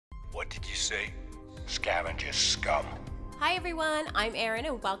say? Scavenger Scum. Hi everyone, I'm Erin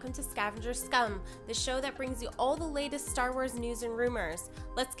and welcome to Scavenger Scum, the show that brings you all the latest Star Wars news and rumors.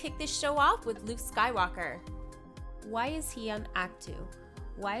 Let's kick this show off with Luke Skywalker. Why is he on Ach-To?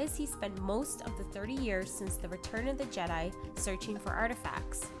 Why has he spent most of the 30 years since the Return of the Jedi searching for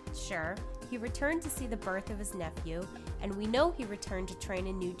artifacts? Sure, he returned to see the birth of his nephew, and we know he returned to train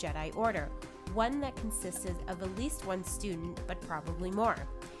a new Jedi Order, one that consisted of at least one student, but probably more.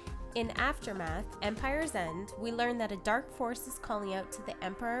 In Aftermath, Empire's End, we learn that a dark force is calling out to the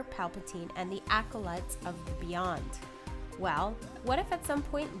Emperor Palpatine and the acolytes of the Beyond. Well, what if at some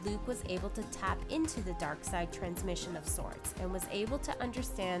point Luke was able to tap into the dark side transmission of sorts and was able to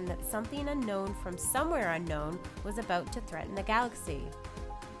understand that something unknown from somewhere unknown was about to threaten the galaxy?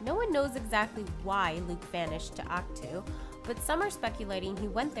 No one knows exactly why Luke vanished to Ach-To, but some are speculating he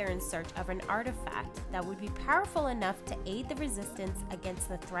went there in search of an artifact that would be powerful enough to aid the resistance against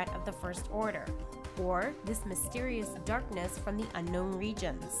the threat of the First Order, or this mysterious darkness from the unknown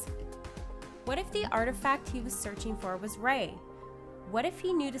regions. What if the artifact he was searching for was Rey? What if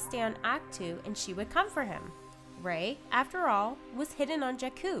he knew to stay on Ach-To and she would come for him? Rey, after all, was hidden on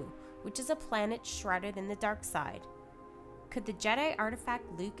Jakku, which is a planet shrouded in the dark side. Could the Jedi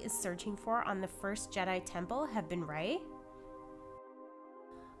artifact Luke is searching for on the first Jedi Temple have been Rey?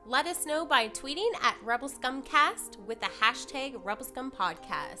 Let us know by tweeting at RebelScumCast with the hashtag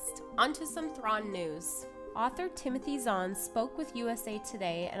RebelScumPodcast. Onto some Thrawn news. Author Timothy Zahn spoke with USA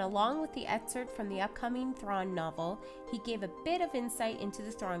Today, and along with the excerpt from the upcoming Thrawn novel, he gave a bit of insight into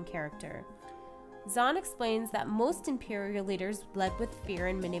the Thrawn character. Zahn explains that most Imperial leaders led with fear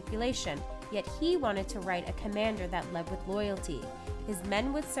and manipulation, yet he wanted to write a commander that led with loyalty. His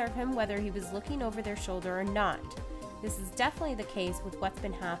men would serve him whether he was looking over their shoulder or not. This is definitely the case with what's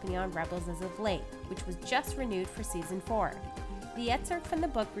been happening on Rebels as of late, which was just renewed for Season 4. The excerpt from the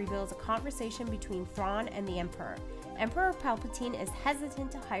book reveals a conversation between Thrawn and the Emperor. Emperor Palpatine is hesitant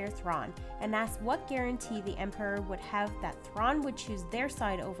to hire Thrawn and asks what guarantee the Emperor would have that Thrawn would choose their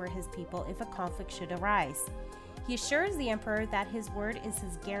side over his people if a conflict should arise. He assures the Emperor that his word is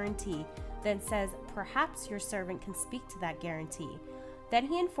his guarantee, then says, "Perhaps your servant can speak to that guarantee." Then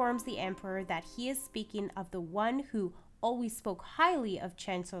he informs the Emperor that he is speaking of the one who always spoke highly of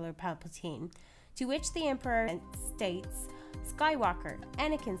Chancellor Palpatine, to which the Emperor states, "Skywalker,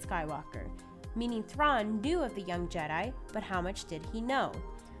 Anakin Skywalker," meaning Thrawn knew of the young Jedi, but how much did he know?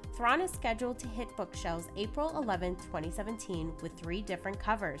 Thrawn is scheduled to hit bookshelves April 11, 2017 with 3 different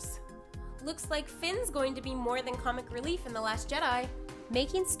covers. Looks like Finn's going to be more than comic relief in The Last Jedi.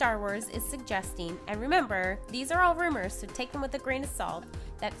 Making Star Wars is suggesting, and remember, these are all rumors, so take them with a grain of salt,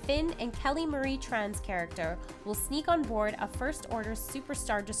 that Finn and Kelly Marie Tran's character will sneak on board a First Order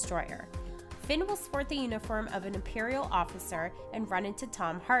Superstar Destroyer. Finn will sport the uniform of an Imperial officer and run into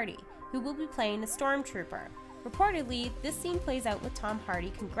Tom Hardy, who will be playing a stormtrooper. Reportedly, this scene plays out with Tom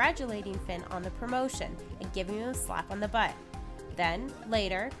Hardy congratulating Finn on the promotion and giving him a slap on the butt. Then,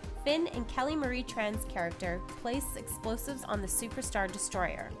 later, Finn and Kelly Marie Tran's character place explosives on the Superstar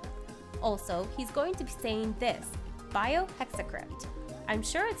Destroyer. Also, he's going to be saying this, Biohexacrypt. I'm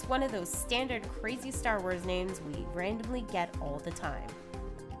sure it's one of those standard crazy Star Wars names we randomly get all the time.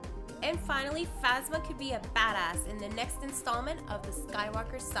 And finally, Phasma could be a badass in the next installment of the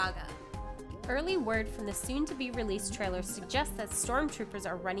Skywalker saga. Early word from the soon-to-be-released trailer suggests that stormtroopers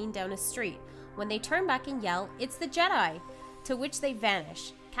are running down a street. When they turn back and yell, "It's the Jedi!" to which they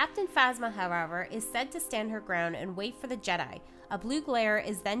vanish. Captain Phasma, however, is said to stand her ground and wait for the Jedi. A blue glare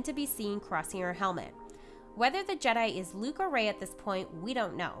is then to be seen crossing her helmet. Whether the Jedi is Luke or Rey at this point, we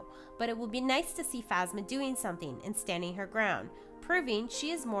don't know, but it will be nice to see Phasma doing something and standing her ground, proving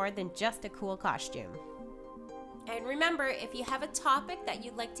she is more than just a cool costume. And remember, if you have a topic that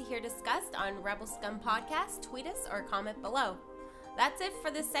you'd like to hear discussed on Rebel Scum Podcast, tweet us or comment below. That's it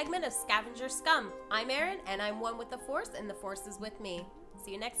for this segment of Scavenger Scum. I'm Erin, and I'm one with the Force, and the Force is with me.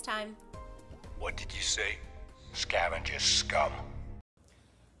 See you next time. What did you say? Scavenger Scum.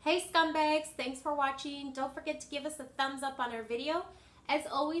 Hey scumbags, thanks for watching. Don't forget to give us a thumbs up on our video. As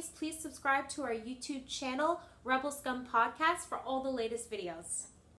always, please subscribe to our YouTube channel, Rebel Scum Podcast, for all the latest videos.